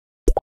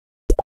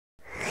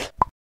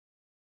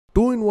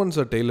Two-in-ones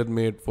are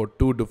tailor-made for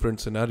two different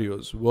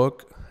scenarios,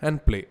 work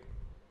and play.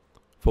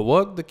 For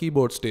work, the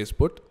keyboard stays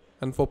put,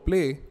 and for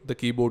play, the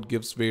keyboard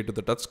gives way to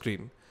the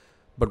touchscreen.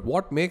 But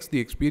what makes the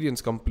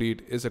experience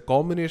complete is a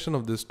combination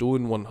of this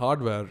two-in-one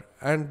hardware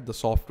and the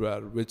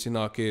software, which in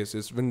our case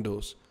is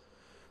Windows.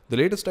 The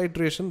latest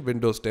iteration,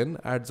 Windows 10,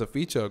 adds a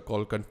feature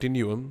called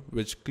Continuum,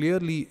 which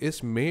clearly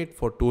is made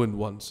for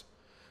two-in-ones.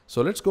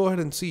 So let's go ahead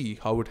and see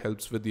how it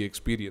helps with the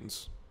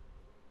experience.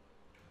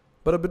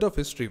 But a bit of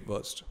history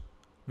first.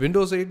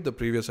 Windows 8, the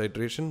previous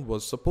iteration,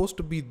 was supposed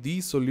to be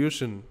the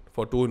solution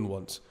for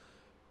two-in-ones.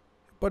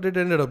 But it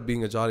ended up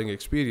being a jarring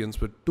experience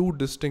with two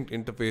distinct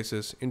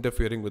interfaces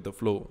interfering with the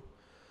flow.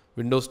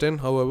 Windows 10,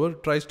 however,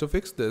 tries to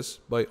fix this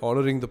by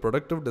honoring the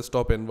productive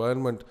desktop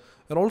environment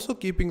and also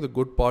keeping the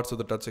good parts of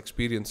the touch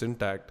experience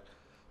intact,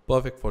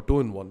 perfect for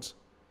two-in-ones.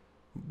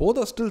 Both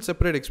are still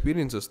separate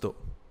experiences though,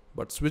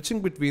 but switching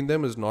between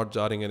them is not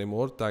jarring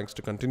anymore thanks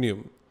to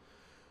Continuum.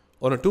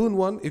 On a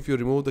two-in-one, if you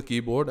remove the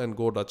keyboard and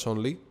go touch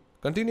only,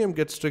 Continuum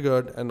gets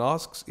triggered and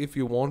asks if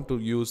you want to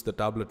use the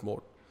tablet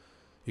mode.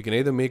 You can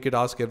either make it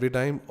ask every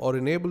time or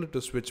enable it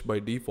to switch by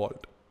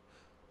default.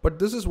 But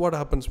this is what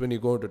happens when you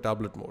go into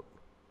tablet mode.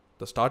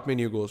 The start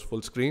menu goes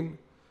full screen,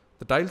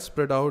 the tiles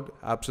spread out,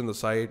 apps in the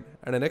side,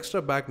 and an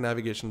extra back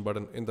navigation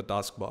button in the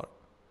taskbar.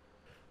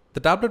 The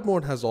tablet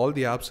mode has all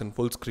the apps in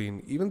full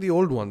screen, even the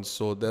old ones,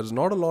 so there's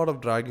not a lot of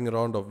dragging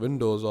around of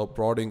windows or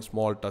prodding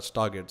small touch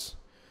targets.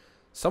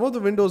 Some of the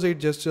Windows 8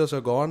 gestures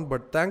are gone,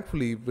 but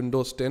thankfully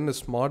Windows 10 is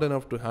smart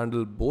enough to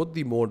handle both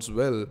the modes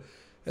well,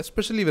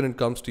 especially when it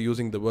comes to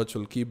using the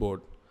virtual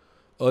keyboard.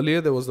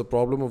 Earlier there was the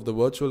problem of the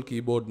virtual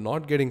keyboard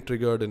not getting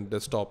triggered in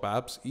desktop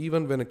apps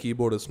even when a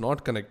keyboard is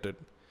not connected.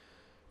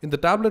 In the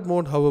tablet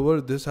mode, however,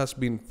 this has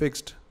been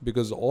fixed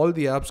because all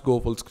the apps go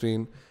full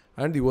screen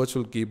and the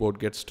virtual keyboard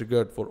gets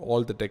triggered for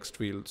all the text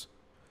fields.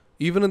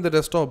 Even in the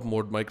desktop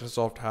mode,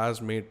 Microsoft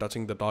has made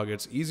touching the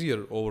targets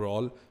easier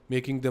overall,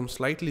 making them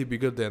slightly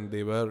bigger than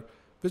they were,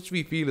 which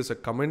we feel is a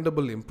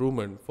commendable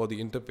improvement for the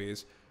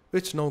interface,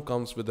 which now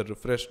comes with a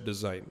refreshed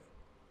design.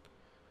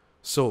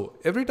 So,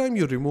 every time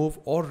you remove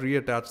or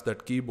reattach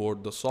that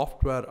keyboard, the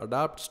software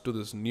adapts to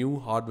this new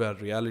hardware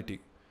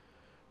reality.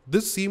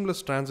 This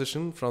seamless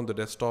transition from the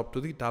desktop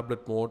to the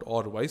tablet mode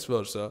or vice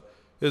versa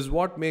is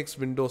what makes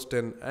Windows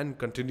 10 and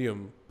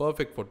Continuum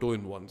perfect for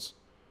two-in-ones.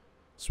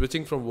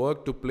 Switching from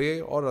work to play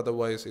or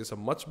otherwise is a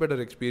much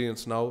better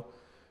experience now,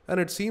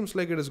 and it seems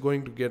like it is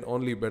going to get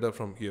only better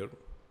from here.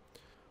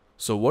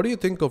 So what do you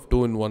think of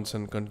two-in-ones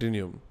and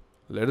Continuum?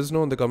 Let us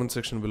know in the comment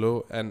section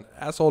below, and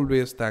as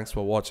always, thanks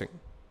for watching.